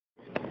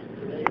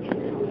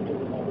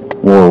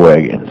War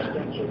wagons.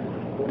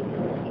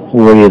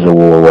 What is a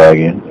war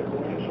wagon?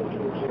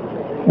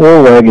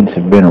 War wagons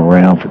have been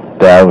around for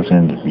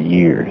thousands of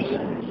years.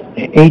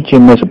 In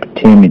ancient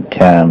Mesopotamian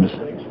times,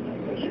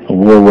 a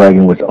war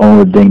wagon was the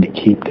only thing to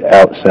keep the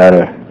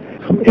outsider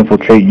from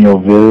infiltrating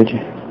your village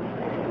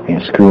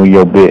and screwing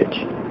your bitch.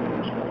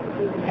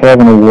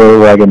 Having a war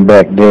wagon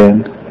back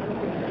then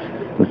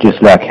was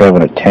just like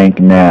having a tank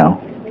now,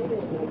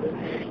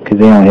 because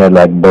they only had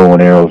like bow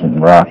and arrows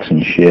and rocks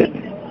and shit.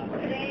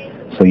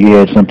 So you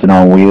had something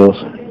on wheels,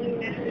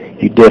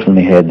 you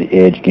definitely had the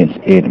edge against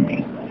the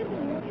enemy.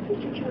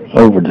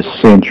 Over the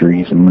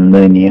centuries and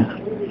millennia,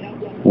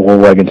 war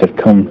wagons have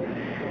come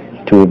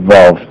to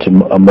evolve to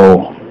a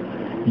more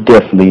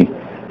deathly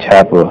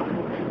type of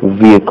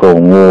vehicle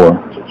in war.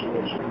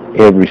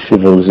 Every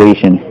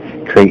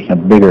civilization creating a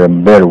bigger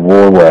and better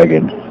war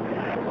wagon,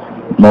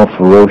 more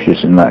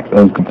ferocious and like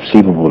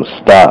inconceivable to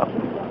stop.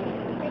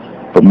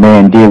 But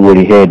man did what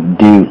he had to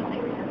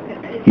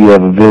do. You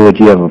have a village,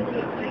 you have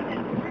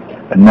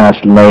a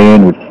nice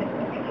land with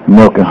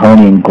milk and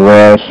honey and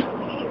grass.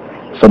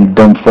 Some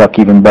dumb fuck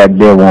even back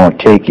there won't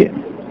take it.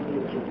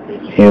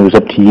 And it was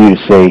up to you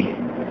to say,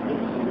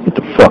 get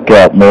the fuck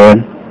out,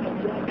 man.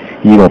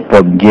 You don't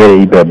fucking get it.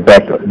 You better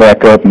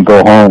back up and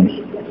go home.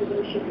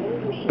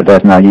 But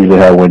that's not usually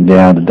how it went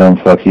down. The dumb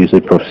fucks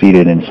usually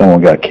proceeded and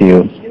someone got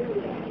killed.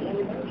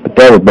 But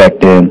that was back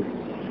then.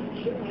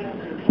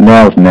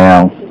 Now is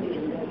now.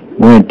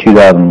 We're in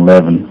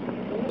 2011.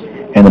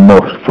 And the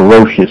most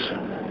ferocious,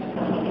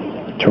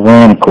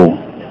 tyrannical,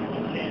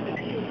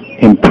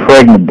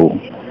 impregnable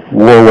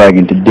war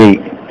wagon to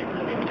date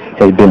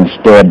has been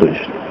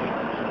established.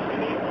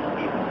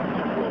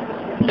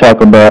 I'm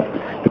talking about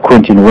the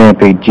Quinton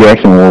Rampage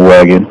Jackson war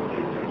wagon.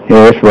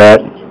 Yeah, that's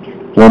right.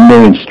 1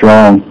 million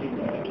strong.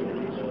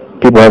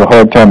 People have a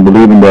hard time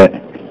believing that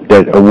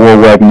a war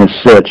wagon as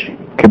such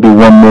could be 1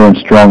 million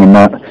strong and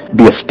not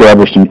be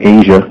established in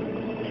Asia.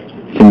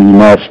 It's in the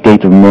United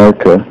States of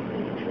America.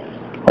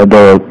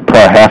 Although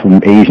probably half of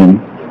them Asian.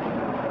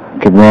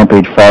 Because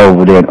Rampage fought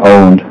over there and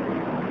owned.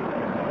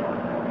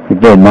 He's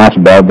very nice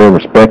about it, very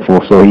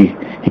respectful, so he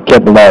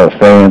kept a lot of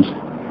fans.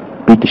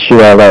 Beat the shit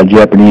out of a lot of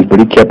Japanese, but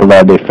he kept a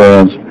lot of their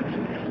fans.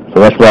 So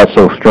that's why it's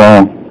so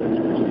strong.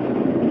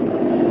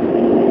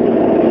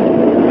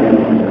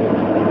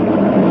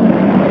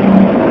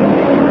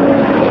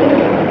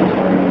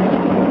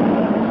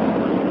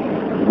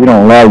 We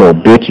don't allow little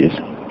bitches.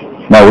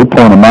 No, we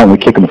point them out and we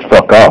kick them the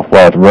fuck off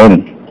while it's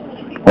running.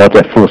 While it's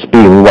at full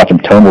speed, we watch them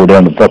tumble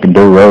down the fucking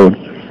dirt road.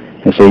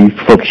 And say, you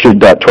fucking should have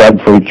died twice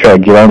before you try to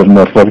get on this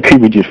motherfucker.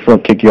 People just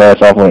fucking kick your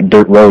ass off on a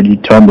dirt road, you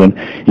tumbling.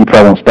 You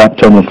probably won't stop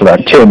tumbling for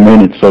like 10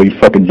 minutes, so you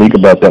fucking think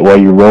about that while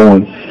you're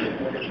rolling.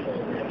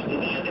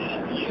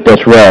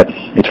 That's right,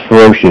 it's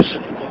ferocious.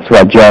 That's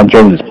why John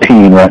Jones is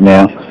peeing right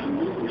now.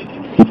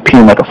 He's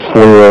peeing like a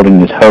 4-year-old in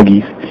his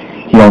Huggies.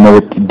 He don't know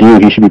what to do.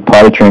 He should be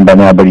potty trained by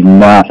now, but he's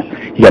not.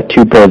 He got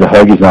 2 pairs of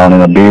Huggies on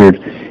and a beard,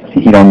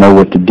 and he don't know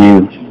what to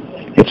do.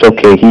 It's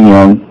okay, he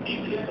young.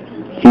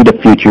 He the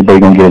future, but he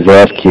gonna get his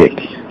ass kicked.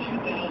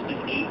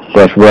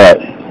 That's right.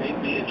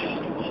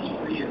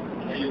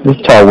 This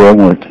is Todd.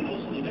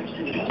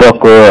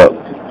 Buckle up.